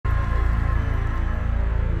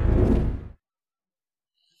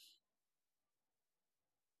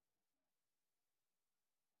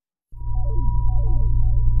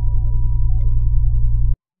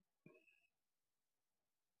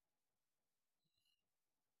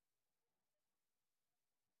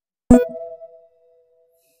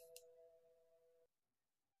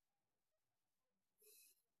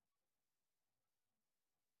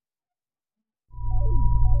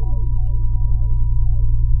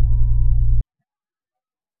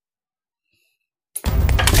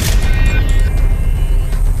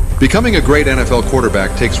Becoming a great NFL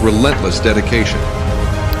quarterback takes relentless dedication.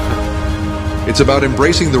 It's about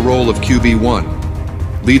embracing the role of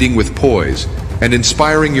QB1, leading with poise, and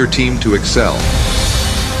inspiring your team to excel.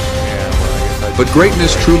 But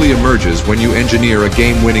greatness truly emerges when you engineer a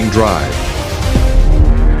game-winning drive.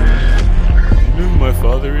 You know who my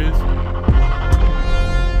father is?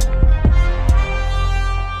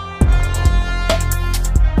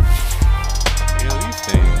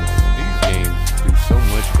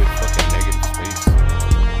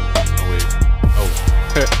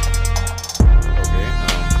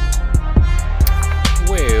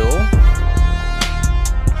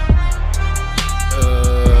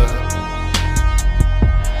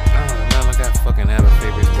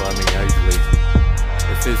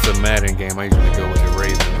 I usually go with the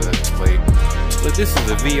Ravens as a play. But this is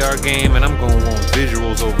a VR game and I'm going to want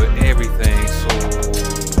visuals over everything, so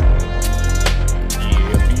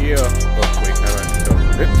yeah. Oh wait, how do I do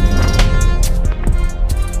it?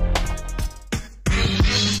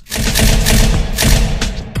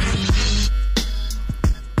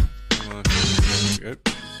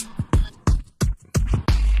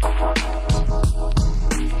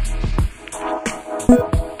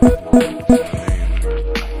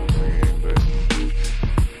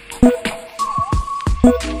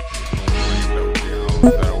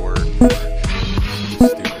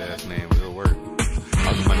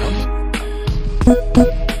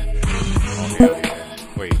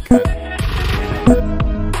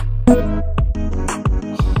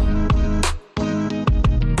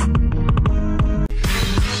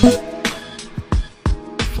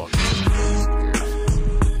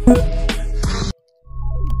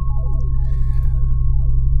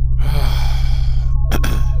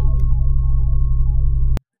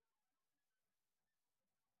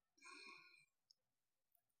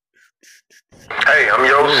 Hey, I'm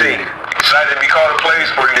your OC. Excited to be calling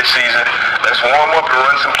plays for you this season. Let's warm up and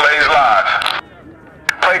run some plays live.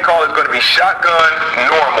 Play call is going to be shotgun,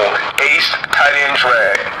 normal, ace, tight end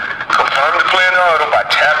drag. Confirm the play in the huddle by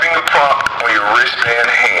tapping the prompt on your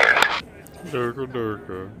wristband hand. To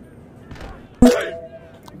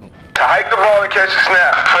hike the ball and catch the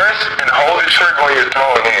snap, press and hold the trigger on your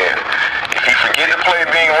throwing hand. If you forget the play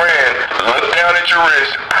being ran, look down at your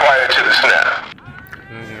wrist prior to the snap.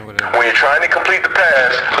 When you're trying to complete the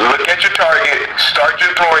pass, look at your target, start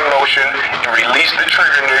your throwing motion, and release the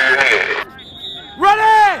trigger near your head. Run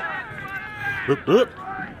it!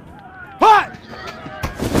 Hot!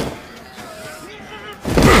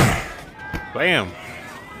 Bam.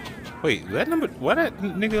 Wait, that number, why that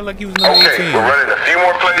nigga like he was number 18? Okay, we're running a few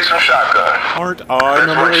more plays from shotgun. Aren't I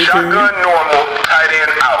number 18? Shotgun, normal, tight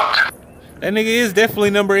end, out. That nigga is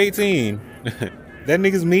definitely number 18. That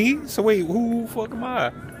nigga's me? So wait, who the fuck am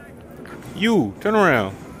I? You, turn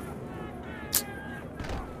around.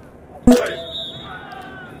 Who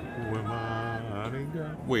am I?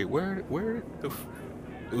 Wait, where the f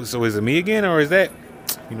so is it me again, or is that,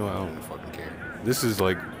 you know, I don't fucking care. This is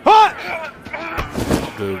like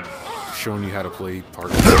the showing you how to play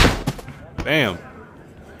part. Bam.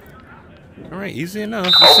 All right, easy enough.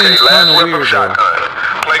 This seems kind of weird though.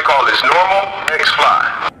 Play call is normal, X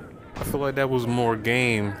fly. I feel like that was more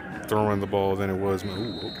game throwing the ball than it was.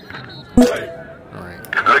 Ooh, okay. Alright.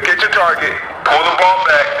 Look at your target, pull the ball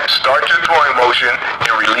back, start your throwing motion,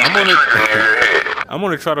 and release the trigger near your head. I'm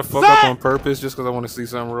gonna try to fuck up on purpose just because I want to see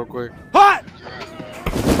something real quick. Hot!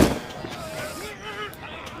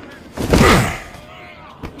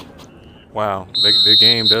 Wow, the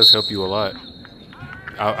game does help you a lot.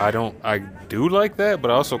 I do like that,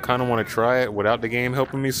 but I also kind of want to try it without the game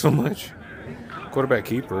helping me so much. Quarterback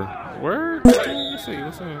keeper. Word? Let's see,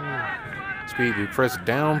 what's up? Speed boost. Press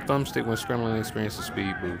down thumbstick when scrambling and experience the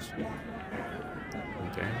speed boost.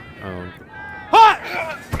 Okay. Hot!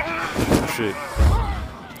 Shit.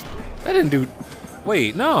 That didn't do.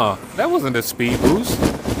 Wait, no, that wasn't a speed boost.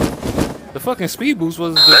 The fucking speed boost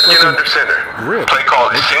was the Let's get fucking under center. grip. Play call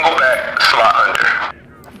is single back, slot under.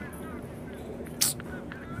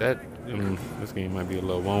 That this game might be a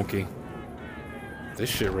little wonky. This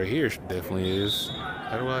shit right here definitely is.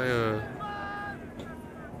 How do I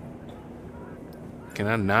can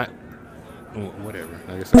I not? Whatever.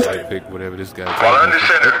 I guess I gotta pick whatever this guy. While under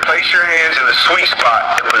center, place your hands in the sweet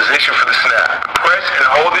spot in position for the snap. Press and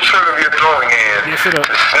hold the trigger of your throwing hand. Yeah, shut up.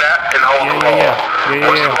 To snap and hold the ball.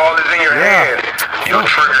 Once the ball is in your hand, You'll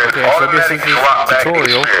trigger an automatic drop back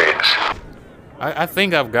experience. I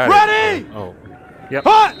think I've got Ready? it. Oh, yep.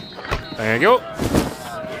 Hot! Thank you.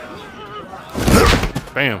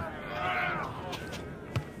 Bam.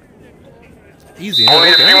 Easy. Only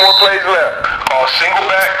Okay. a few more plays left. Call single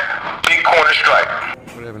back, big corner strike.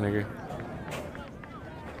 Whatever, nigga.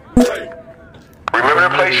 Remember to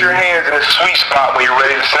place your hands in a sweet spot when you're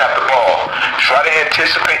ready to snap the ball. Try to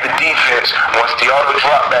anticipate the defense once the auto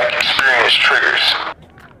drop back experience triggers.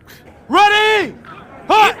 Ready!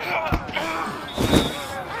 Hot!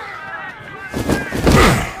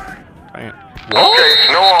 Bam. Okay,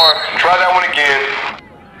 no harm. Try that one again.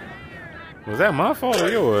 Was that my fault or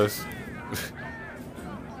yours?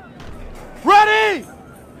 Ready!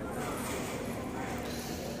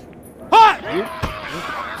 Hot!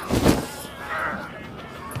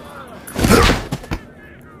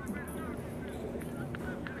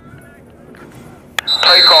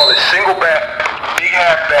 Play call is single back, big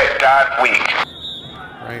halfback, dive weak.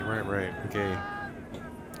 Right. Okay.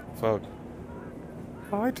 Fuck.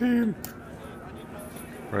 My team.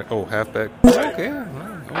 Right. Oh, halfback. Okay.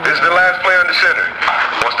 This is the last play on the center.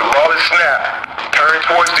 Once the ball is snapped, turn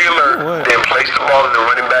towards the alert, then place the ball in the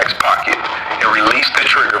running back's pocket and release the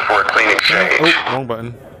trigger for a clean exchange. Oh, wrong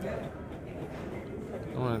button.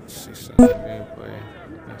 I want to see some gameplay.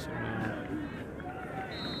 That's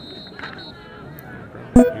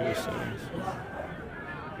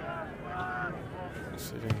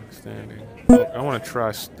Sitting, standing. Oh, I want to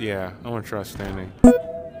try. Yeah, I want to try standing.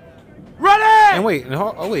 Ready! And wait,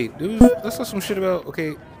 wait, dude. Let's saw some shit about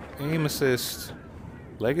aim assist,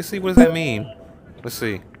 legacy. What does that mean? Let's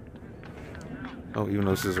see. Oh, even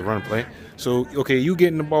though this is a run play. So, okay, you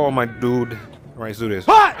getting the ball, my dude. All right, let's do this.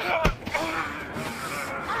 Hot!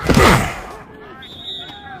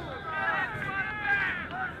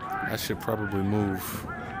 I should probably move.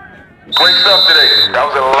 Great stuff today. That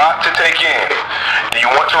was a lot to take in. Do you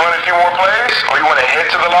want to run a few more plays, or you want to head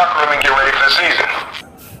to the locker room and get ready for the season?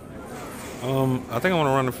 I think I want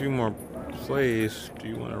to run a few more plays. Do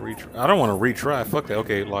you want to retry? I don't want to retry. Fuck that.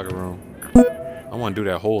 Okay, locker room. I want to do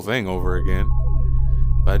that whole thing over again.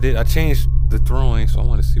 But I changed the throwing, so I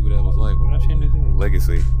want to see what that was like. What did I change anything?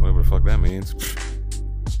 Legacy. Whatever the fuck that means.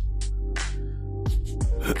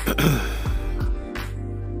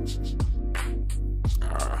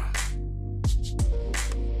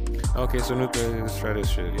 Okay, so let's try this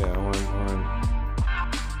shit. Yeah, I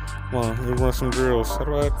want to run some drills. How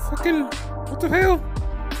do I fucking... What the hell?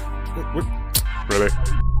 What? Really?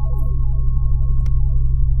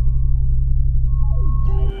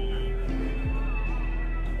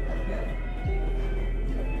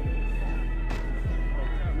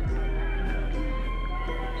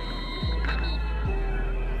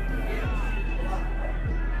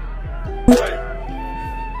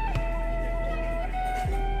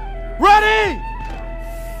 Ready!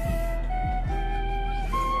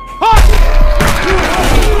 Hot!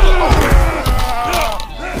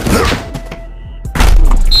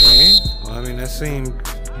 Okay. Well, I mean, that seemed...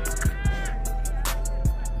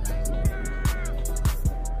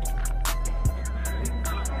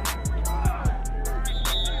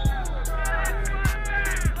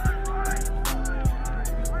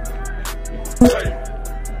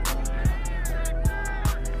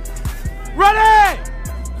 Ready!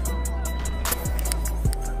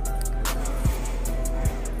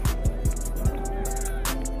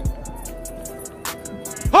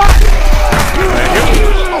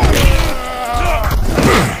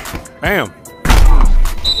 Bam!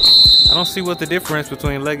 I don't see what the difference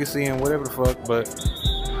between legacy and whatever the fuck, but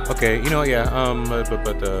okay, you know, yeah.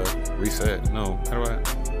 Reset. No, how do I?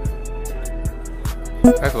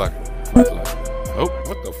 Back lock. Oh,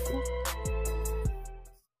 what the fuck?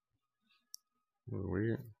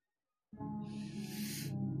 Weird.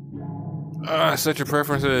 Set your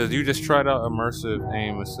preferences. You just tried out immersive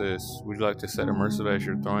aim assist. Would you like to set immersive as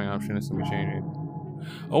your throwing option? It's gonna be changing.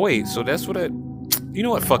 Oh wait, so that's what it. You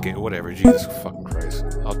know what? Fuck it. Whatever. Jesus fucking Christ.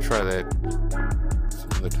 I'll try that some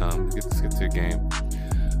other time. Let's get to the game.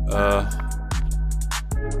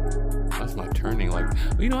 That's my turning like.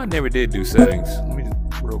 You know, I never did do settings. Let me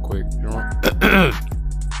just real quick.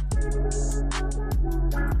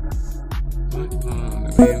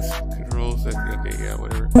 Controls. Okay, yeah,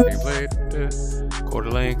 whatever. Gameplay.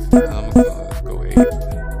 Quarter length. Let's go 8.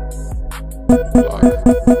 Block.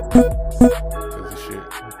 This shit.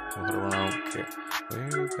 Hold around. Okay.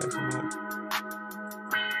 Where is passing mode?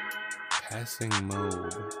 Passing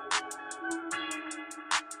mode.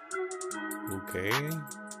 Okay.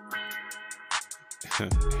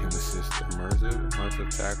 Aim assist immersive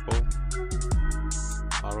tackle.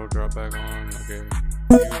 Auto drop back on. Okay.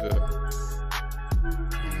 Use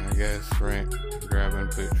I guess, right. Grab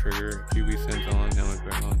input, trigger, QB sends on, helmet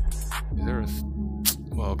back on. Is there a...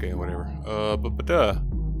 Well, okay, whatever.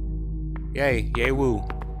 Yay, yay woo.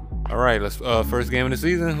 Alright, let's, first game of the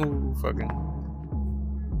season. Who fucking...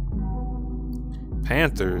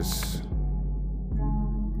 Panthers.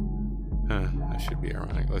 Huh, that should be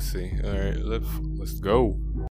ironic. Let's see. Alright, let's go.